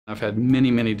I've had many,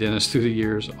 many dentists through the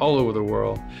years all over the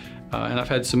world, and I've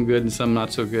had some good and some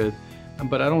not so good.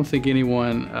 But I don't think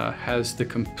anyone has the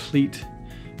complete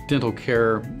dental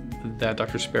care that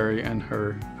Dr. Sperry and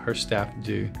her staff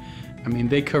do. I mean,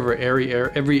 they cover every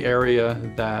area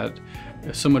that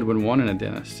someone would want in a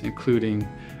dentist, including,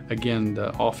 again,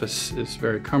 the office is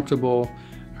very comfortable.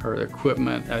 Her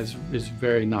equipment is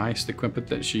very nice, the equipment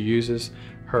that she uses.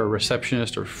 Her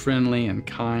receptionists are friendly and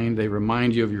kind. They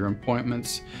remind you of your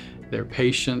appointments. They're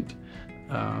patient.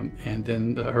 And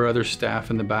then her other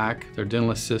staff in the back, their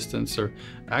dental assistants, are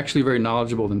actually very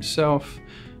knowledgeable themselves.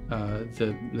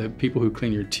 The people who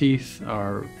clean your teeth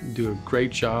do a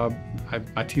great job.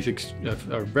 My teeth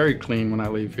are very clean when I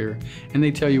leave here, and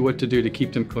they tell you what to do to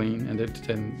keep them clean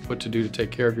and what to do to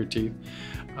take care of your teeth.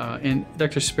 And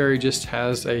Dr. Sperry just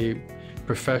has a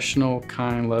professional,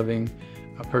 kind, loving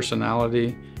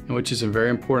personality, which is very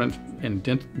important in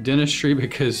dentistry,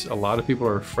 because a lot of people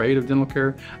are afraid of dental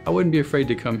care. I wouldn't be afraid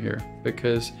to come here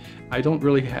because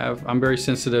I'm very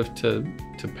sensitive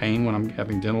to pain when I'm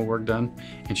having dental work done,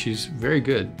 and she's very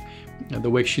good. The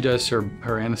way she does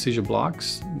her anesthesia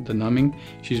blocks, the numbing,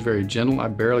 she's very gentle. I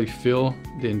barely feel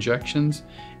the injections,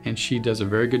 and she does a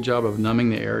very good job of numbing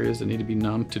the areas that need to be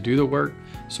numbed to do the work.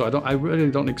 So I really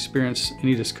don't experience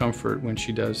any discomfort when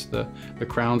she does the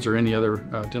crowns or any other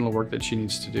dental work that she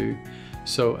needs to do.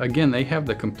 So again, they have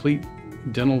the complete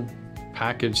dental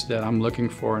package that I'm looking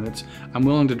for, and I'm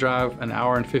willing to drive an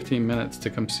hour and 15 minutes to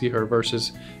come see her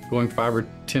versus going 5 or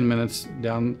 10 minutes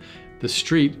down the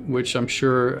street, which I'm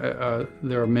sure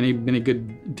there are many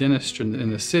good dentists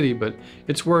in the city, but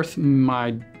it's worth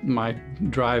my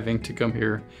driving to come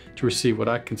here to receive what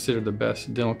I consider the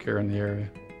best dental care in the area.